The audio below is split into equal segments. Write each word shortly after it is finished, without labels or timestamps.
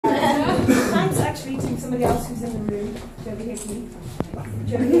somebody else who's in the room, Joby Hickey.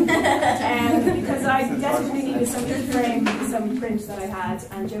 Because I desperately needed something to frame some prints that I had,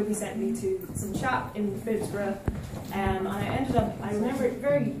 and Joby sent me to some chap in Phibsborough, and I ended up, I remember it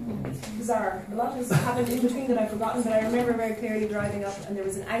very bizarre. A lot has happened in between that I've forgotten, but I remember very clearly driving up, and there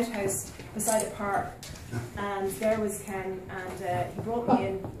was an outhouse beside a park, and there was Ken, and he brought me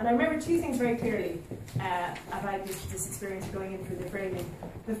in, and I remember two things very clearly about this experience of going in for the framing.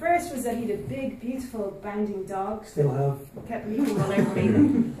 The first was that he had a big, beautiful, bounding dog. Still have. Kept leaping all over me.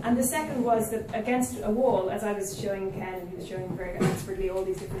 And the second was that against a wall, as I was showing Ken, and he was showing very expertly all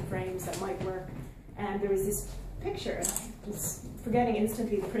these different frames that might work, and there was this picture, and I was forgetting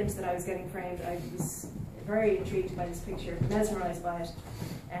instantly the print that I was getting framed. I was very intrigued by this picture, mesmerised by it.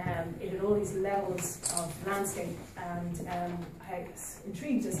 It had all these levels of landscape, and I was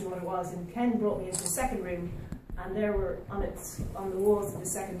intrigued as to what it was. And Ken brought me into the second room, and there were on the walls of the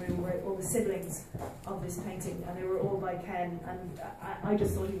second room were all the siblings of this painting, and they were all by Ken. And I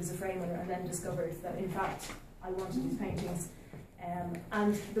just thought he was a framer, and then discovered that in fact I wanted his paintings.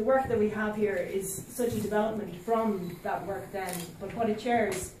 And the work that we have here is such a development from that work then, but what it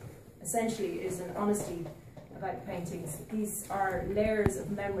shares essentially is an honesty about the paintings. These are layers of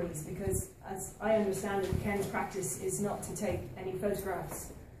memories, because as I understand it, Ken's practice is not to take any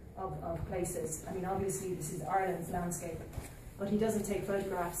photographs of places. I mean, obviously this is Ireland's landscape, but he doesn't take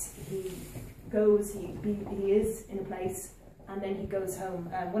photographs. He goes, he is in a place, and then he goes home.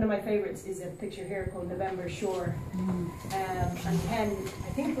 One of my favourites is a picture here called November Shore. And Ken, I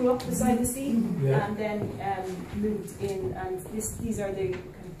think, grew up beside the sea, and then moved in, and these are the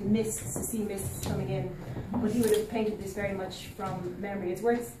mists, the sea mists coming in. But he would have painted this very much from memory. It's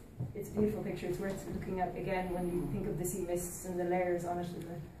a beautiful picture. It's worth looking at again when you think of the sea mists and the layers on it and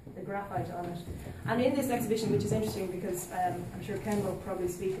the graphite on it. And in this exhibition, which is interesting because I'm sure Ken will probably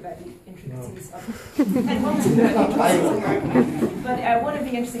speak about the intricacies of Ken won't speak about the intricacies of work. But one of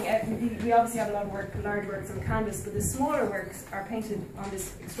the interesting, we obviously have a lot of work, large works on canvas, but the smaller works are painted on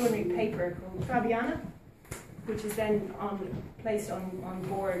this extraordinary paper called Fabiana, which is then placed on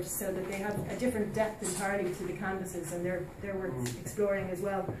board so that they have a different depth entirely to the canvases, and their work's exploring as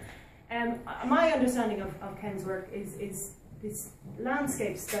well. My understanding of Ken's work is these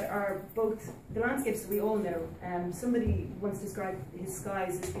landscapes that are both the landscapes that we all know. Somebody once described his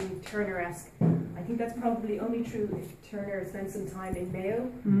skies as being Turner-esque. I think that's probably only true if Turner spent some time in Mayo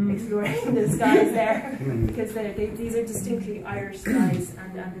exploring the skies there, because these are distinctly Irish skies,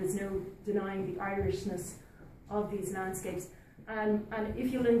 and there's no denying the Irishness of these landscapes. And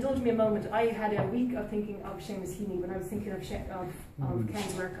if you'll indulge me a moment, I had a week of thinking of Seamus Heaney when I was thinking of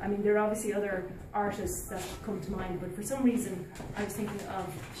Ken's work. I mean, there are obviously other artists that come to mind, but for some reason I was thinking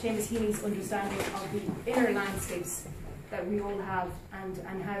of Seamus Heaney's understanding of the inner landscapes that we all have, and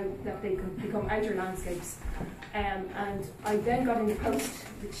how that they can become outer landscapes. And I then got in the post,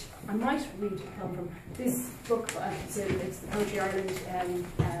 which I might read from this book. It's the Poetry Ireland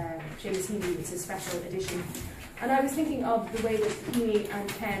Seamus Heaney. It's a special edition. And I was thinking of the way that Heaney and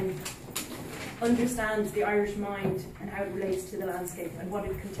Ken understand the Irish mind and how it relates to the landscape and what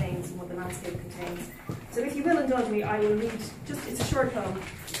it contains and what the landscape contains. So if you will indulge me, I will read it's a short poem.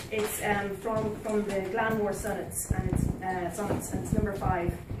 It's from the Glanmore Sonnets, and it's number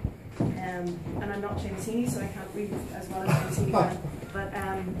 5. And I'm not Seamus Heaney, so I can't read it as well as Seamus Heaney can. But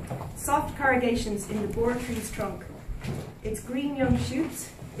soft corrugations in the boar tree's trunk, its green young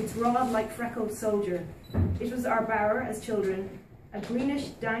shoots, its rod like freckled soldier. It was our bower as children, a greenish,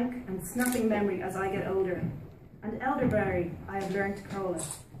 dank and snapping memory as I get older. And elderberry I have learned to call it.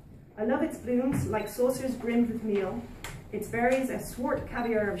 I love its blooms like saucers brimmed with meal, its berries a swart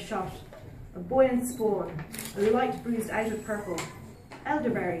caviar of shot, a buoyant spawn, a light bruised out of purple.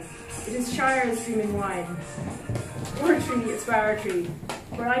 Elderberry, it is Shire's dreaming wine. Or tree, its bower tree,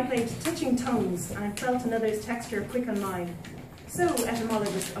 where I played touching tongues and I felt another's texture quick on mine. So,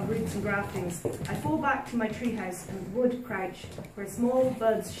 etymologist of roots and graftings, I fall back to my treehouse and wood crouch, where small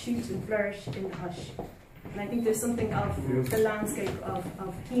buds shoot and flourish in the hush. And I think there's something of the landscape of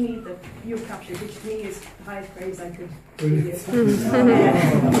Heaney that you've captured, which to me is the highest praise I could give you.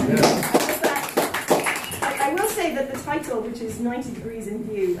 I will say that the title, which is 90 degrees in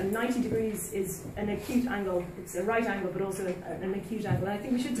view, and 90 degrees is an acute angle. It's a right angle, but also an acute angle. And I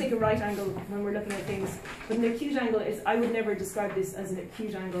think we should take a right angle when we're looking at things. But an acute angle is, I would never describe this as an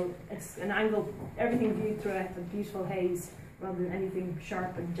acute angle. It's an angle, everything viewed through a beautiful haze, rather than anything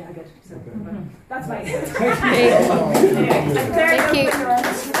sharp and jagged. So, but that's my... Thank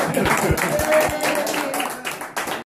you.